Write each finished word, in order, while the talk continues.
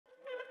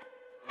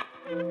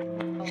Hi,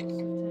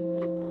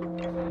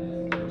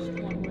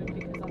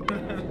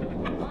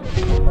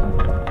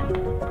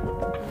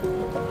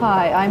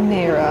 I'm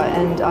Naira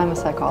and I'm a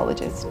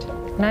psychologist.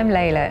 And I'm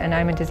Layla and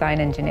I'm a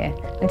design engineer.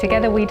 And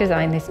together we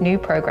designed this new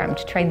program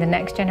to train the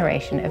next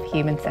generation of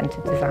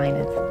human-centered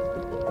designers.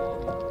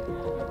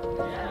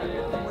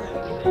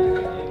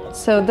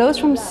 So those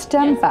from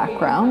STEM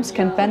backgrounds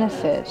can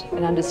benefit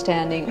in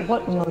understanding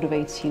what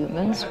motivates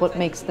humans, what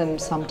makes them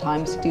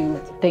sometimes do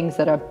things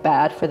that are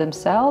bad for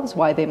themselves,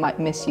 why they might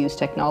misuse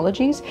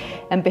technologies.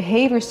 And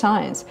behavior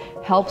science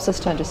helps us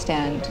to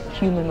understand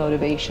human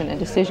motivation and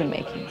decision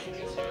making.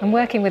 And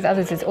working with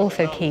others is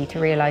also key to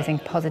realising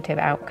positive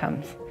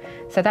outcomes.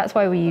 So that's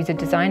why we use a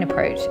design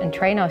approach and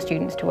train our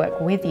students to work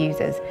with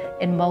users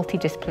in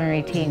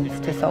multidisciplinary teams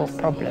to solve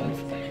problems.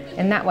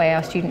 In that way,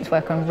 our students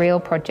work on real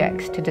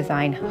projects to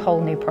design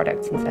whole new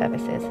products and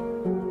services.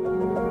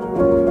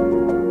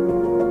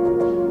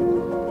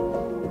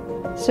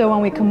 So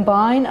when we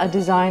combine a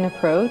design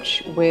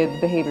approach with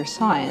behavior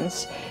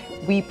science,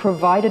 we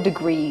provide a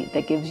degree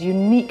that gives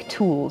unique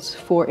tools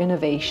for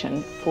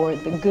innovation, for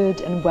the good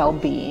and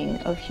well-being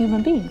of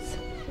human beings.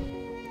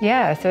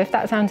 Yeah, so if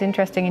that sounds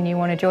interesting and you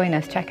want to join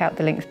us, check out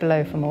the links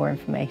below for more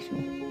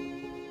information.